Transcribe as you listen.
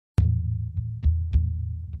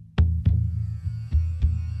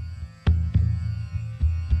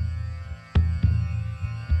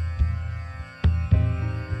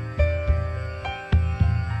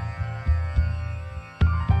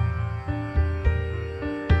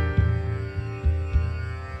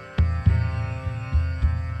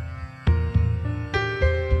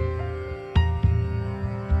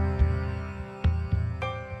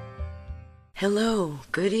Hello,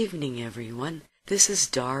 good evening everyone. This is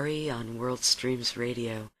Dari on WorldStreams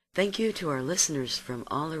Radio. Thank you to our listeners from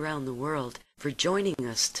all around the world for joining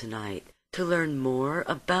us tonight. To learn more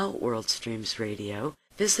about WorldStreams Radio,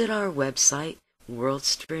 visit our website,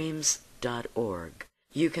 worldstreams.org.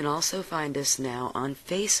 You can also find us now on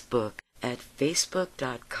Facebook at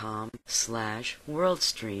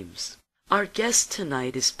facebook.com/WorldStreams. Our guest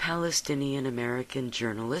tonight is Palestinian-American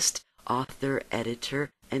journalist, author,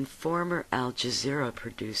 editor, and former Al Jazeera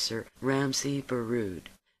producer Ramzy Baroud.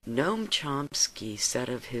 Noam Chomsky said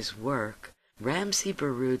of his work, Ramzy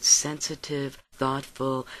Baroud's sensitive,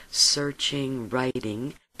 thoughtful, searching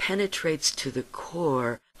writing penetrates to the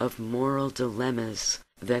core of moral dilemmas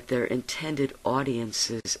that their intended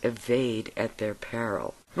audiences evade at their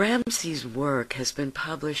peril. Ramzy's work has been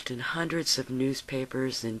published in hundreds of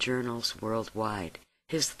newspapers and journals worldwide.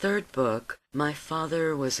 His third book, My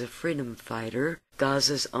Father Was a Freedom Fighter,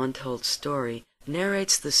 Gaza's Untold Story,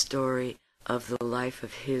 narrates the story of the life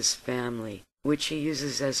of his family, which he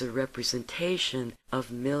uses as a representation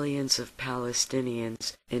of millions of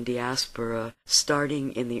Palestinians in diaspora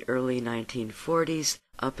starting in the early 1940s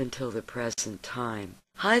up until the present time.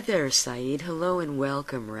 Hi there, Saeed. Hello and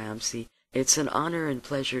welcome, Ramzy. It's an honor and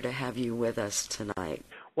pleasure to have you with us tonight.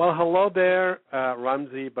 Well, hello there,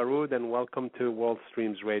 Ramzy Baroud, and welcome to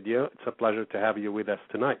WorldStreams Radio. It's a pleasure to have you with us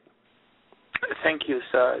tonight. Thank you,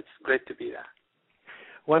 sir. It's great to be there.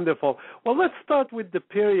 Wonderful. Well, let's start with the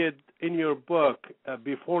period in your book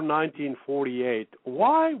before 1948.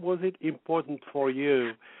 Why was it important for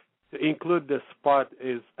you to include this spot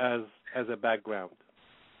as a background?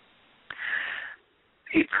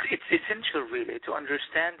 It's essential, really, to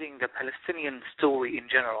understanding the Palestinian story in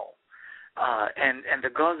general, and the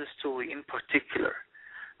Gaza story in particular,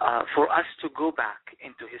 for us to go back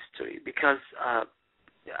into history, because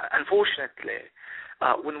unfortunately,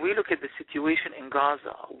 when we look at the situation in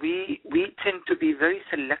Gaza, we tend to be very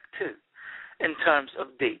selective in terms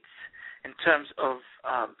of dates, in terms of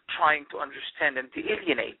trying to understand and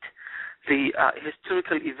delineate the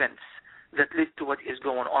historical events that led to what is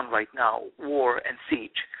going on right now, war and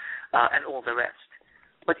siege, and all the rest.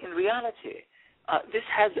 But in reality, this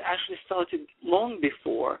has actually started long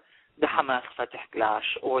before the Hamas-Fatah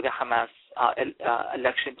clash or the Hamas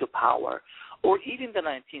election to power, or even the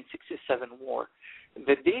 1967 war.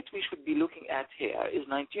 The date we should be looking at here is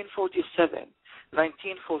 1947,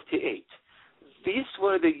 1948. These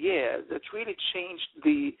were the years that really changed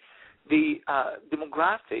the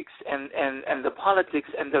demographics and the politics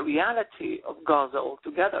and the reality of Gaza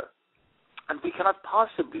altogether. And we cannot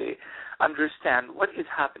possibly understand what is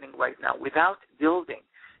happening right now without delving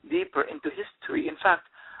deeper into history. In fact,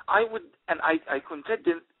 I would, and I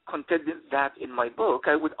contended that in my book,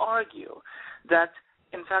 I would argue that,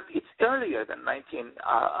 in fact, it's earlier than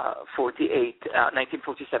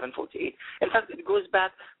 1947, 48. In fact, it goes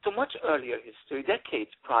back to much earlier history,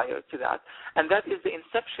 decades prior to that, and that is the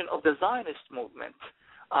inception of the Zionist movement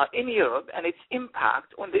in Europe and its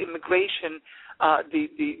impact on the immigration, the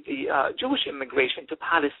Jewish immigration to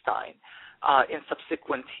Palestine in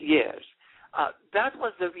subsequent years. That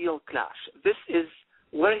was the real clash. This is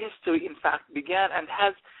where history, in fact, began and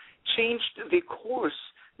has changed the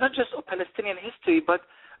course, not just of Palestinian history, but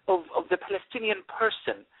of the Palestinian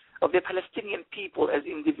person, of the Palestinian people as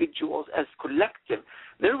individuals, as collective.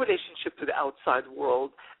 Their relationship to the outside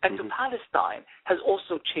world and to Palestine has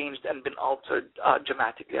also changed and been altered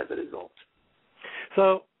dramatically as a result.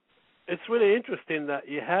 So it's really interesting that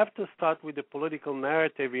you have to start with the political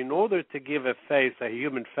narrative in order to give a face, a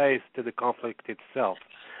human face, to the conflict itself.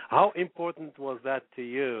 How important was that to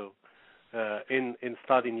you in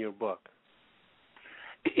starting your book?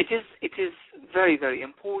 It is very, very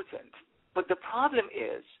important. But the problem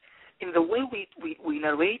is, in the way we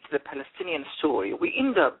narrate the Palestinian story, we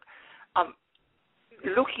end up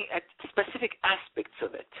looking at specific aspects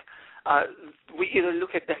of it. We either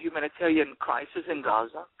look at the humanitarian crisis in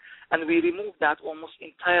Gaza, and we remove that almost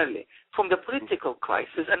entirely from the political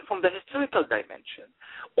crisis and from the historical dimension,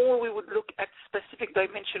 or we would look at specific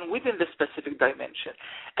dimension within the specific dimension.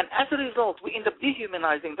 And as a result, we end up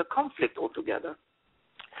dehumanizing the conflict altogether.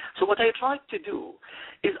 So what I tried to do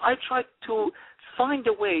is I tried to find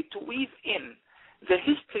a way to weave in the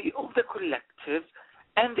history of the collective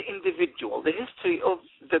and the individual, the history of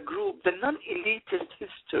the group, the non-elitist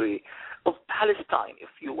history of Palestine, if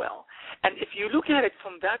you will. And if you look at it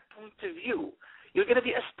from that point of view, you're going to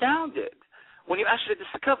be astounded when you actually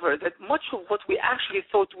discover that much of what we actually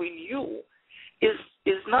thought we knew is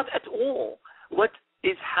not at all what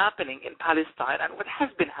is happening in Palestine and what has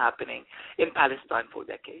been happening in Palestine for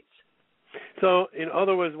decades. So, in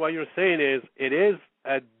other words, what you're saying is it is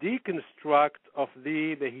a deconstruct of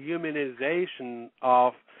the humanization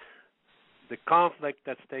of the conflict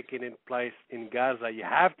that's taking place in Gaza. You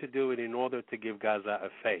have to do it in order to give Gaza a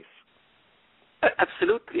face.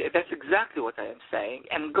 Absolutely. That's exactly what I am saying.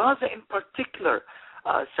 And Gaza in particular,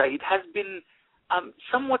 Said, has been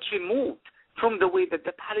somewhat removed from the way that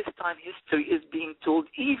the Palestine history is being told,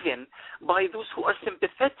 even by those who are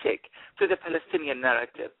sympathetic to the Palestinian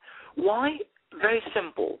narrative. Why? Very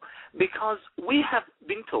simple. Because we have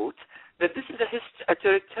been taught that this is a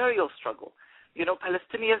territorial struggle. You know,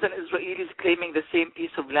 Palestinians and Israelis claiming the same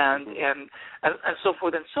piece of land and so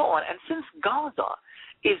forth and so on. And since Gaza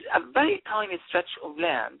is a very tiny stretch of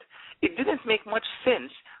land, it didn't make much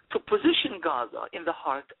sense to position Gaza in the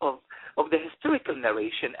heart of the historical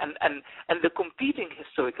narration and the competing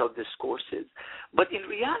historical discourses. But in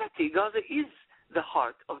reality, Gaza is the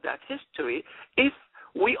heart of that history if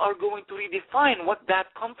we are going to redefine what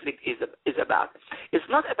that conflict is about. It's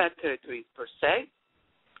not about territories per se.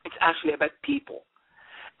 It's actually about people.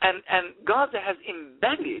 And Gaza has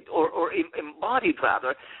embodied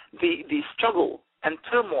rather, the struggle and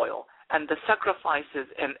turmoil and the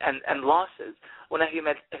sacrifices and losses on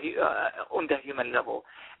the human level.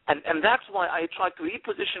 And that's why I try to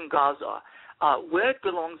reposition Gaza where it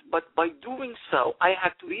belongs, but by doing so, I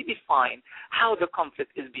have to redefine how the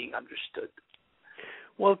conflict is being understood.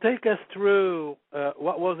 Well, take us through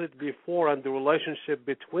what was it before and the relationship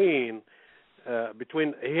between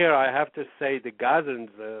here, I have to say the Gazans,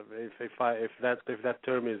 if that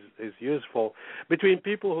term is useful, between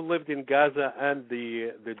people who lived in Gaza and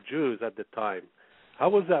the Jews at the time. How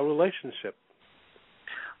was that relationship?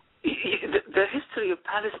 The history of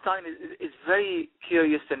Palestine is very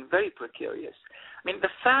curious and very precarious. I mean, the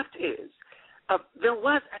fact is, there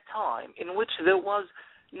was a time in which there was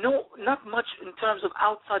not much in terms of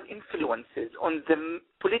outside influences on the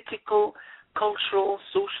political, cultural,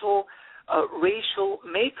 social, racial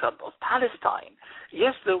makeup of Palestine.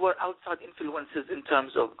 Yes, there were outside influences in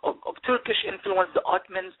terms of Turkish influence, the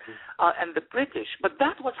Ottomans and the British, but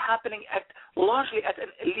that was happening largely at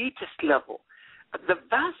an elitist level. The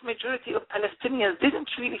vast majority of Palestinians didn't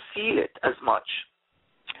really feel it as much.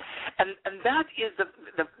 And that is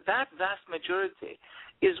that vast majority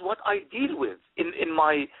is what I deal with in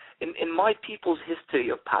my people's history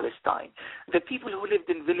of Palestine. The people who lived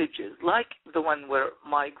in villages like the one where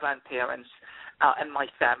my grandparents and my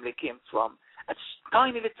family came from, a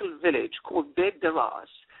tiny little village called Beit Daras,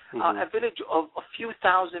 a village of a few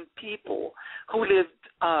thousand people who lived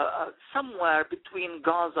somewhere between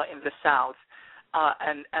Gaza in the south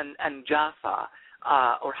and Jaffa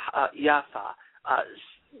or Jaffa,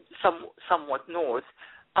 somewhat north.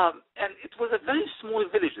 And it was a very small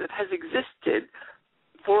village that has existed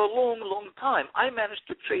for a long, long time. I managed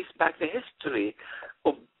to trace back the history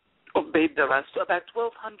of Beit Daras to about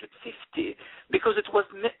 1250 because it was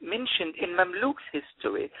mentioned in Mamluk's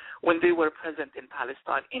history when they were present in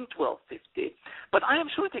Palestine in 1250. But I am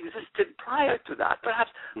sure it existed prior to that,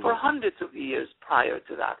 perhaps for hundreds of years prior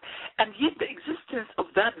to that. And yet the existence of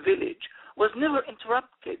that village was never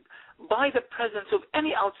interrupted by the presence of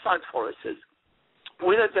any outside forces,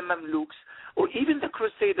 whether the Mamluks or even the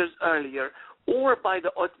Crusaders earlier, or by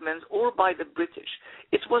the Ottomans or by the British.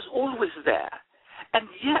 It was always there. And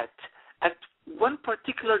yet, at one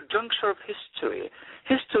particular juncture of history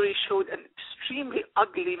showed an extremely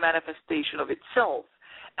ugly manifestation of itself,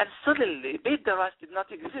 and suddenly Beit Daras did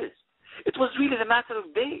not exist. It was really a matter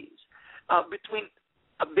of days between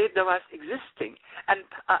Beit Daras existing and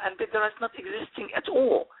Beit Daras not existing at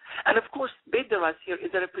all. And of course, Beit Daras here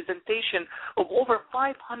is a representation of over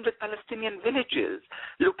 500 Palestinian villages,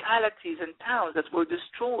 localities, and towns that were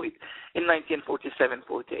destroyed in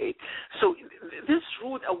 1947-48. So this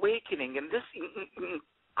rude awakening and this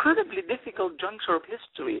incredibly difficult juncture of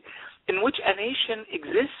history in which a nation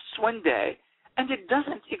exists one day and it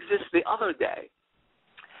doesn't exist the other day.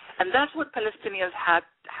 And that's what Palestinians had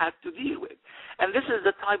to deal with. And this is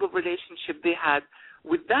the type of relationship they had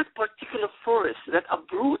with that particular force that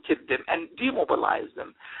uprooted them and demobilized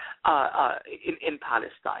them in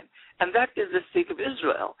Palestine. And that is the state of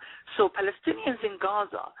Israel. So Palestinians in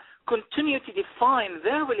Gaza continue to define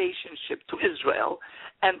their relationship to Israel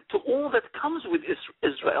and to all that comes with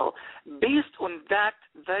Israel based on that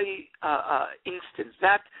very instance,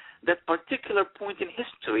 that particular point in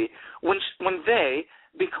history when they,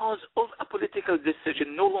 because of a political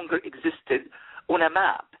decision, no longer existed on a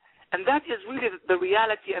map. And that is really the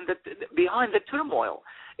reality and behind the turmoil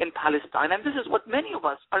in Palestine. And this is what many of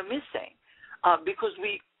us are missing because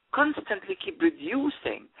we constantly keep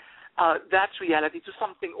reducing that reality to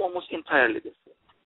something almost entirely different.